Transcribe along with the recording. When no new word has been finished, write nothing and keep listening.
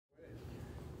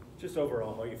Just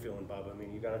overall, how are you feeling, Bob? I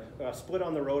mean, you got a split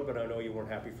on the road, but I know you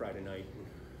weren't happy Friday night.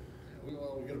 We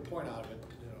get a point out of it,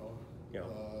 Yeah.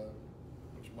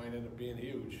 Which might end up being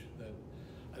huge. That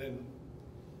I didn't.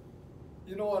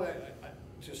 You know what? I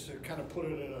just to kind of put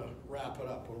it in a wrap it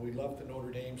up. When we left the Notre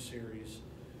Dame series,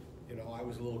 I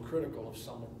was a little critical of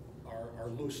some of our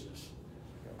looseness.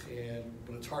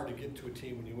 But it's hard to get to a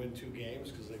team when you win 2 games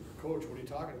because they go, Coach, what are you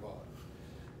talking about?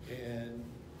 And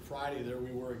Friday there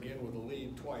we were again with a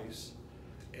lead twice,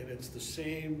 and it's the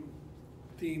same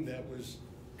theme that was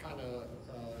kind of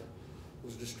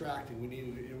was distracting. We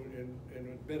needed and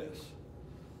it bit us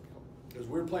because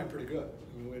we were playing pretty good.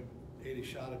 We had 80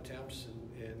 shot attempts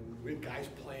and we had guys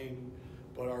playing,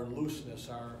 but our looseness,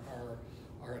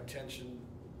 our attention,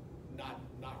 not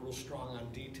real strong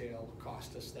on detail,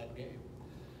 cost us that game.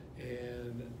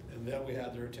 And then we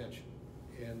had their attention.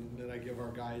 And then I give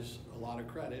our guys a lot of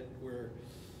credit where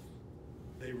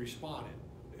they responded,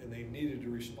 and they needed to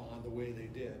respond the way they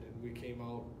did. And we came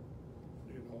out,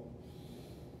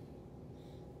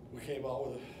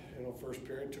 with first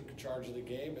period, took charge of the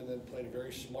game, and then played a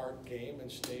very smart game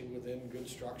and stayed within good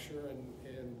structure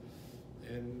and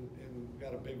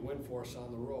got a big win for us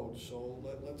on the road. So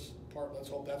let's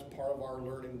hope that's part of our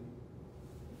learning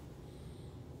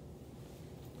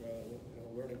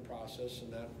process,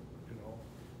 and that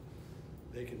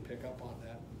they can pick up on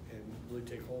that and really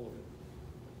take hold of it.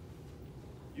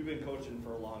 You've been coaching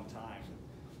for a long time.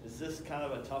 Is this kind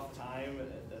of a tough time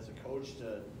as a coach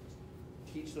to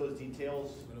teach those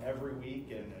details every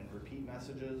week and repeat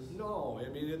messages? No, I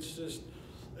mean it's just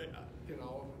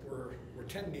we're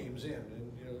 10 games in,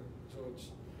 and so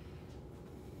it's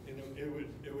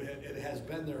it has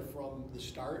been there from the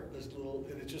start. This little,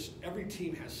 and it's just every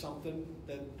team has something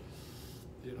that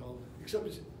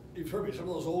except you've heard me. Some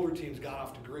of those older teams got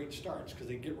off to great starts because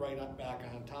they get right up back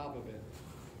on top of it.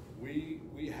 We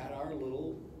had our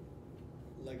little,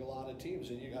 like a lot of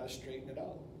teams, and you got to straighten it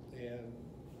out. And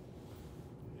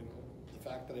the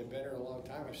fact that I've been here a long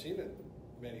time, I've seen it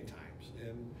many times,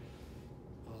 and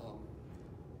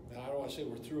I don't want to say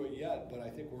we're through it yet, but I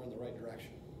think we're in the right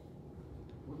direction.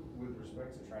 With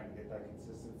respect to trying to get that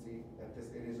consistency,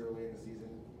 it is early in the season.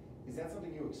 Is that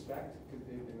something you expect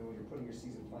when you're putting your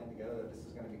season plan together, that this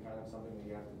is going to be kind of something that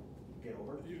you have to get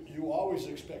over? You always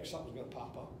expect something's going to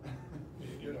pop up.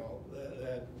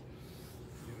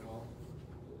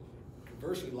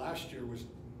 Conversely, last year was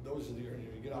those of the years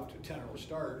you get off to a 10-0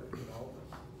 start.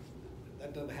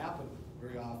 That doesn't happen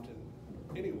very often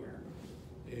anywhere,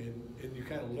 and you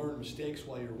kind of learn mistakes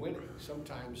while you're winning.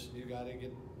 Sometimes you got to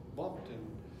get bumped and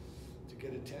to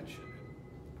get attention.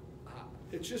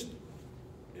 It's just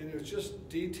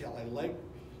detail.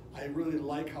 I really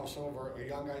like how some of our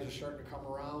young guys are starting to come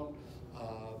around.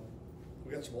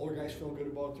 We got some older guys feeling good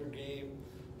about their game.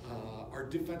 Our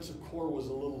defensive core was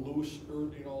a little loose, a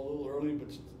little early, but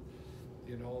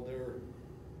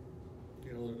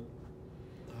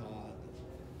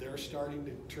they're starting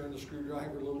to turn the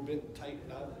screwdriver a little bit and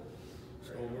tighten up.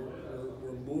 So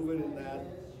we're moving in that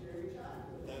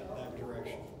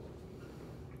direction.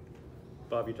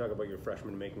 Bob, you talk about your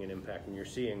freshmen making an impact, and you're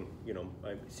seeing,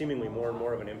 seemingly more and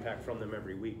more of an impact from them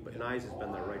every week. But Nyes has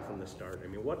been there right from the start. I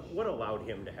mean, what allowed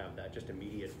him to have that just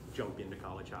immediate jump into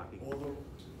college hockey? Well,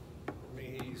 I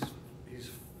mean, he's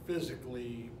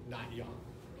physically not young.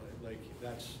 Like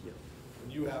that's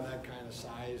when you have that kind of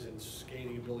size and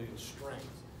skating ability and strength,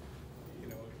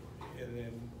 and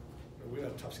then we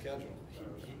have a tough schedule.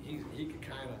 He can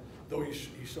kind of, though he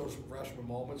shows some freshman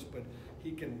moments, but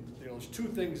he can, there's 2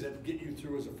 things that get you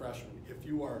through as a freshman. If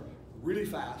you are really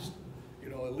fast,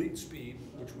 elite speed,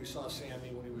 which we saw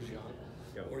Sammy when he was young,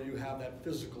 or you have that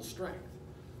physical strength.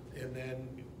 And then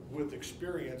with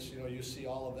experience, you see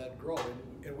all of that grow.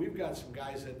 And we've got some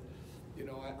guys that,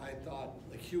 I thought,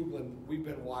 like Hughlin, we've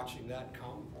been watching that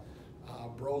come.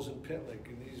 Bros and Pitlick,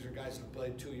 and these are guys that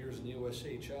played 2 years in the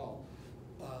USHL.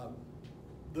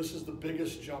 This is the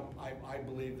biggest jump I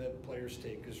believe that players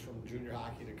take is from junior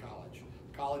hockey to college.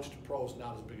 College to pro is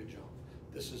not as big a jump.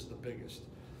 This is the biggest.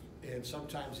 And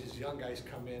sometimes these young guys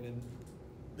come in and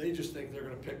they just think they're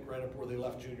going to pick right up where they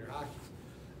left junior hockey.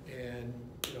 And,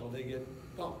 they get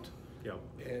bumped. Yeah.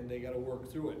 And they got to work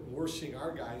through it. And we're seeing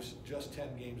our guys just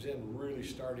 10 games in really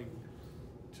starting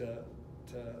to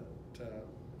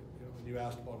you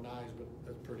asked about Nyes, but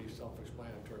that's pretty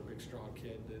self-explanatory. Big, strong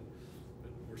kid. That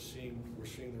we're seeing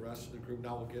the rest of the group.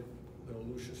 Now we'll get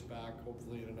Lucius back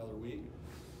hopefully in another week,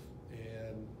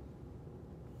 and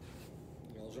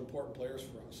those are important players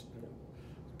for us.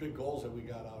 Big goals that we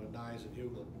got out of Nyes and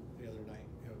Hughlin the other night.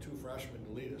 2 freshmen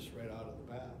to lead us right out of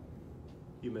the bat.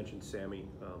 You mentioned Sammy.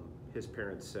 his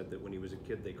parents said that when he was a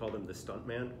kid, they called him the stunt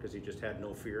man because he just had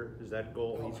no fear. Is that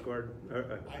goal he scored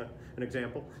an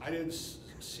example? I didn't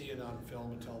see it on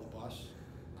film until the bus.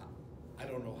 I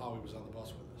don't know how he was on the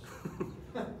bus with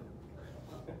us.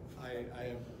 I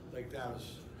am, like, that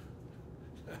was,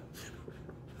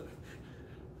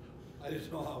 I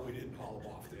didn't know how we didn't haul him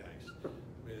off the ice. I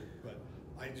mean, but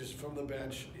I just, from the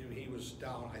bench, he was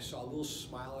down, I saw a little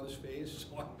smile on his face,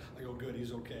 so I go, good,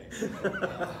 he's okay.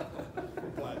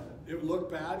 But it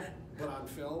looked bad, but on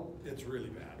film, it's really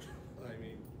bad. I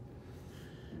mean,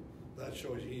 that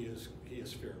shows he is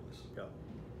fearless. Yeah.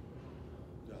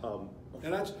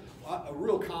 And that's a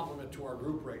real compliment to our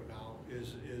group right now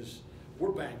is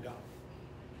we're banged up,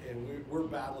 and we're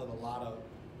battling a lot of,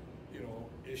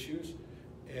 issues,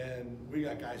 and we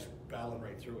got guys battling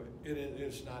right through it.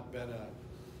 It's not been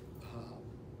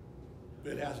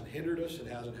it hasn't hindered us, it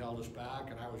hasn't held us back,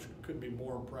 and couldn't be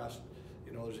more impressed.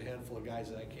 There's a handful of guys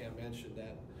that I can't mention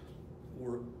that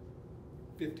were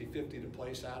 50-50 to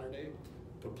play Saturday,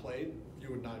 but played.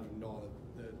 You would not even know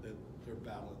that they're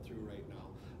battling through right now.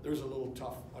 There's a little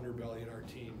tough underbelly in our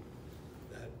team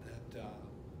that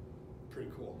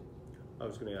pretty cool. I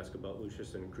was going to ask about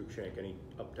Lucius and Cruikshank. Any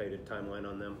updated timeline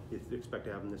on them? You expect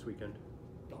to have them this weekend?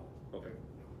 No. Okay.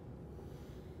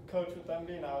 Coach, with them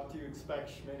being out, do you expect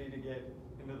Schmitty to get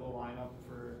into the lineup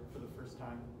for the first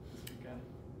time this weekend?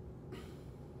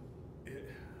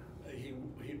 He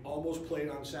almost played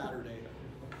on Saturday,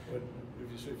 but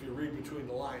if you read between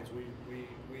the lines,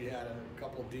 we had a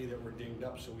couple D that were dinged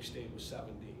up, so we stayed with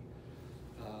 7D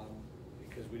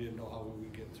because we didn't know how we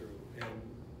would get through. And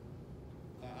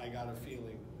I got a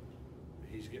feeling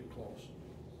he's getting close.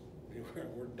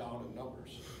 We're down in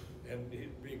numbers, and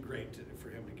it'd be great for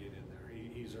him to get in there.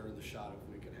 He's earned the shot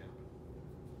if we can happen.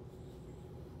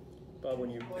 Bob, when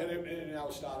you and now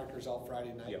Stoddiker's out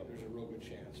Friday night. Yep. There's a real good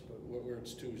chance, but where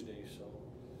it's Tuesday, so.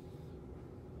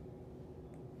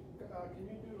 Can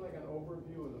you do like an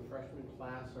overview of the freshman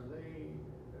class? Are they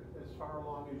as far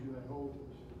along as you had hoped?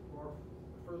 More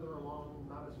further along,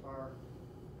 not as far?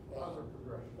 How's their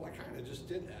progression? Well, I kind of just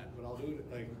did that, but I'll do it.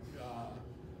 Like,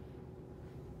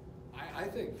 I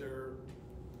think they're.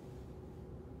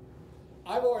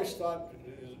 I've always thought,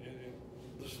 and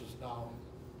this is now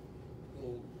a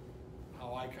little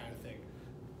how I kind of think.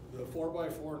 The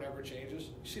 4x4 never changes.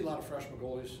 You see a lot of freshman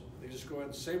goalies. They just go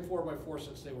in, same 4x4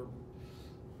 since they were,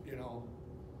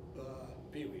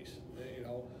 peewees.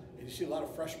 And you see a lot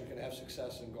of freshmen can have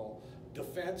success in goal.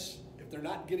 Defense, if they're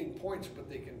not getting points but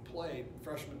they can play,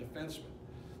 freshman defensemen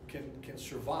can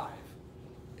survive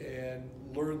and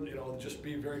learn, just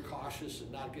be very cautious and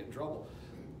not get in trouble.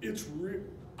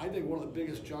 I think one of the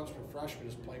biggest jumps for freshmen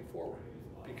is playing forward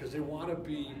because they want to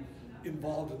be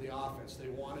involved in the offense. They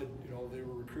wanted, they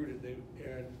were recruited,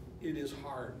 and it is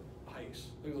hard ice.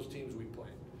 Look at those teams we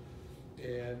played.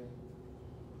 And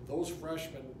those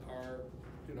freshmen are,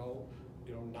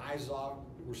 Nizog,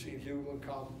 we're seeing Hughlin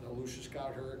come, now Lucius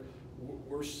got hurt.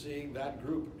 We're seeing that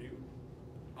group.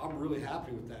 I'm really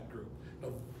happy with that group. Now,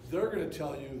 they're going to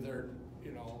tell you they're,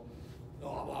 oh,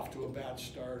 I'm off to a bad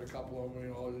start, a couple of them,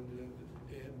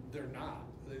 and they're not.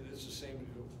 It's the same,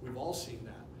 we've all seen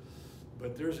that.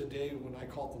 But there's a day when I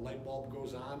call it the light bulb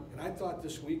goes on, and I thought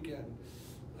this weekend,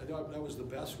 I thought that was the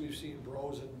best we've seen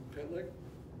Bros and Pitlick.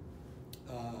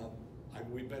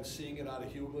 We've been seeing it out of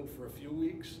Hughlin for a few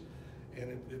weeks,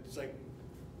 and it's like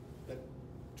that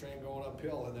train going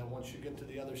uphill, and then once you get to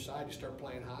the other side, you start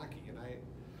playing hockey, and I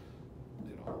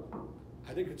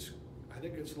think it's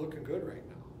looking good right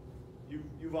now.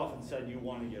 You've often said you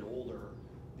want to get older.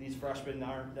 These freshmen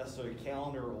aren't necessarily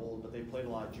calendar old, but they played a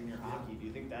lot of junior hockey. Do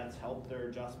you think that's helped their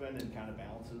adjustment and kind of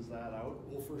balances that out?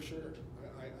 Well, for sure.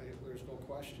 There's no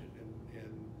question.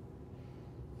 And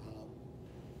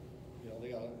they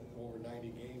got over 90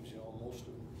 games. Most of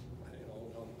them.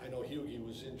 I know Hughie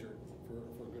was injured for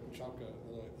a good chunk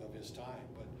of his time,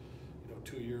 but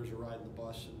 2 years of riding the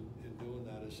bus and doing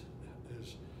that is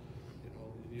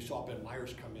you saw Ben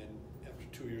Myers come in after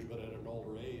 2 years, but at an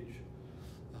older age.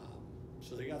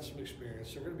 So they got some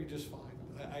experience. They're going to be just fine.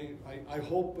 I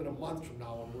hope in a month from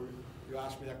now, when you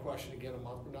ask me that question again a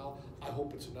month from now, I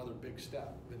hope it's another big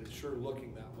step, and it's sure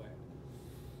looking that way.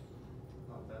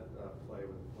 That play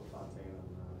with LaFontaine on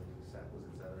was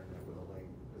it Saturday night with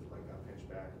his leg got pinched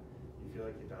back. You feel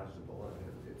like you dodged a bullet.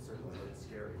 It certainly looked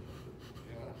scary.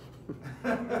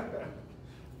 Yeah.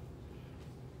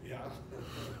 Yeah.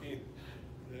 I mean,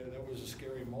 that was a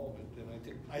scary moment, and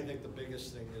I think the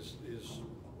biggest thing is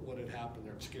what had happened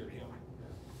there. It scared him,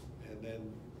 and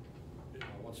then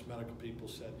once medical people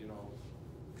said you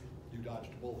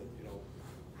dodged a bullet,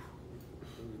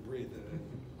 we breathed, and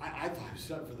I thought he was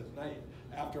done for the night.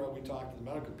 after we talked to the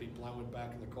medical people, I went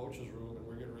back in the coach's room and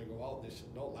we're getting ready to go out, and they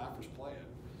said, no, Laffer's playing,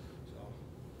 so.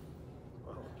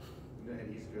 Wow.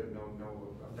 And he's good, no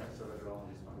effects of it at all,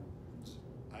 he's fine.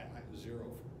 I zero,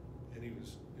 and he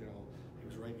was, you know,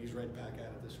 he's right back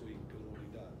at it this week doing what he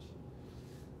does.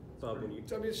 Bob, when you,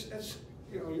 So I mean, it's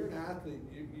you know, you're an athlete,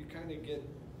 you kind of get,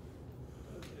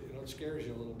 you know, it scares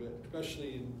you a little bit,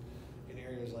 especially in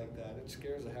areas like that. It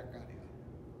scares the heck out of you.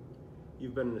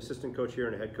 you've been an assistant coach here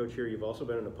and a head coach here. You've also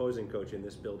been an opposing coach in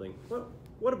this building.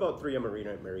 What about 3M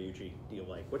Arena at Mariucci do you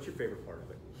like? What's your favorite part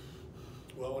of it?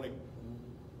 Well,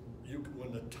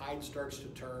 when the tide starts to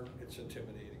turn, it's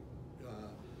intimidating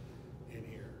in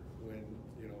here. When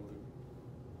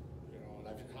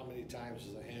and how many times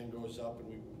as the hand goes up and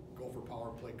we go for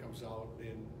power play comes out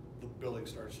and the building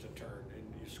starts to turn and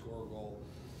you score a goal.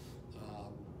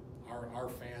 Our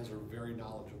fans are very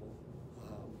knowledgeable,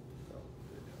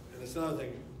 and it's another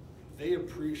thing. They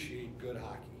appreciate good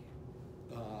hockey,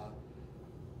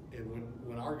 and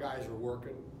when our guys are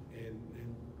working and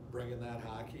bringing that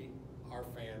hockey, our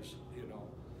fans, you know,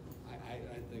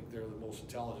 I think they're the most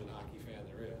intelligent hockey fan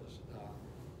there is.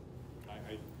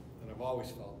 And I've always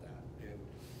felt that, and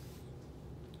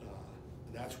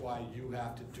that's why you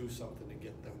have to do something to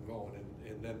get them going,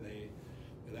 and then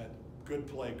that good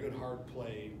play, good hard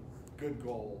play, good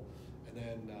goal, and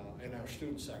then and our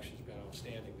student section's been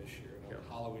outstanding this year. You know,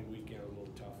 Halloween weekend was a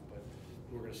little tough, but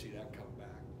we're going to see that come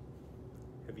back.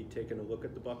 Have you taken a look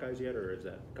at the Buckeyes yet, or is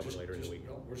that coming later in the week?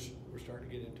 No, we're starting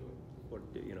to get into it. What,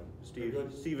 you know,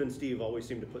 Steve always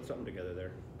seem to put something together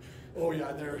there. Oh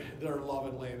yeah, they're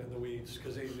loving laying in the weeds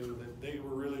because they knew that they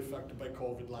were really affected by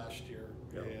COVID last year,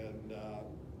 and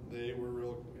they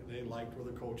liked where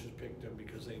the coaches picked them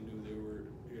because they knew they were,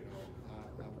 you know,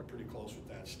 I'm pretty close with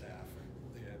that staff.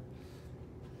 They had,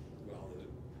 well,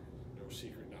 no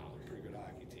secret now, they're a pretty good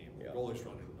hockey team. The goalies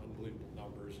running unbelievable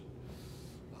numbers, and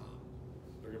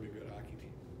they're gonna be a good hockey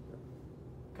team.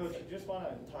 Coach, I just want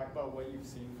to talk about what you've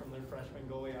seen from their freshman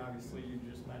goalie. Obviously, you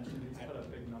just mentioned he's put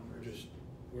up big numbers.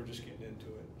 We're just getting into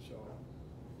it, so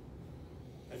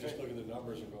I just look at the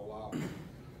numbers and go, wow.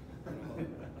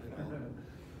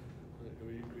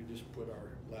 We just put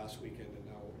our last weekend, and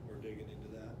now we're digging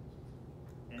into that.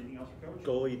 Anything else for Coach?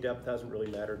 Goalie depth hasn't really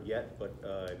mattered yet, but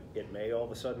it may all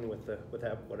of a sudden with what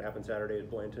happened Saturday. Is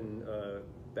Blanton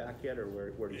back yet, or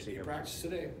where do you see him? He practiced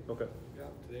today. Okay. Yeah,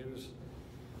 today's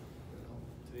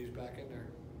back in there.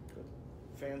 Good.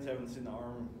 Fans haven't seen the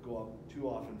arm go up too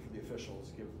often for the officials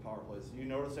to give power plays. Do you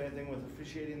notice anything with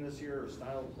officiating this year or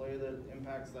style of play that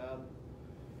impacts that?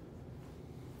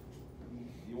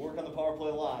 You work on the power play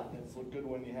a lot, and it's looked good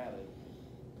when you had it.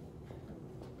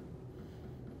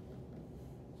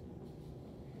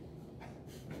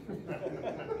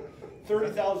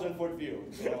 $30,000-foot view.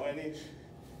 So any.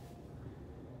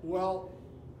 Well,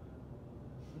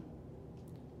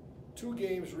 2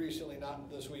 games recently, not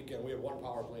this weekend. We have 1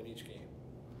 power play in each game.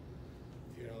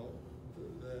 You know,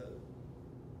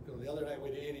 the other night we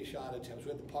had 80 shot attempts.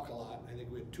 We had the puck a lot. I think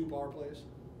we had 2 power plays.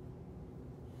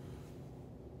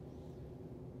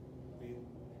 I mean,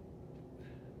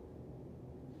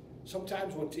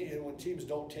 sometimes when teams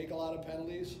don't take a lot of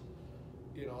penalties,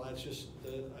 you know, that's just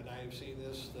and I've seen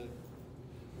this, that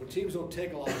when teams don't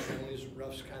take a lot of penalties,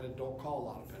 refs kind of don't call a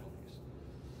lot of penalties.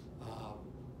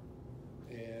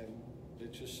 And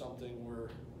it's just something where,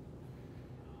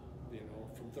 you know,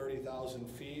 from 30,000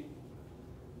 feet,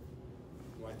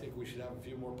 do I think we should have a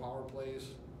few more power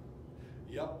plays?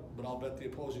 Yep, but I'll bet the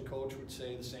opposing coach would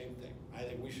say the same thing. I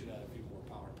think we should have a few more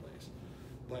power plays.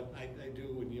 But I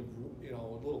do, when you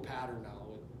know, a little pattern now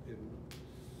in,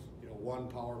 you know, 1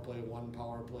 power play,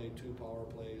 2 power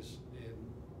plays, and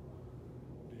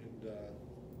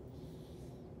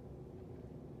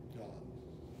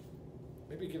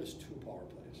maybe give us 2 power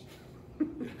plays.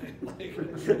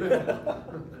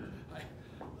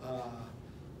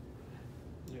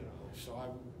 You know, so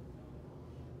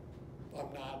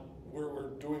I'm not. We're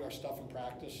doing our stuff in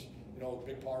practice. You know,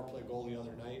 big power play goal the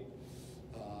other night.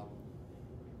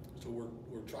 So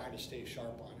we're trying to stay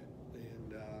sharp on it,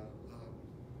 and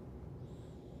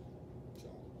so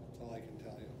that's all I can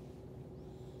tell you.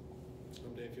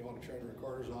 Someday, if you want to turn the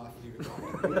recorders off, you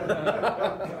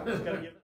can.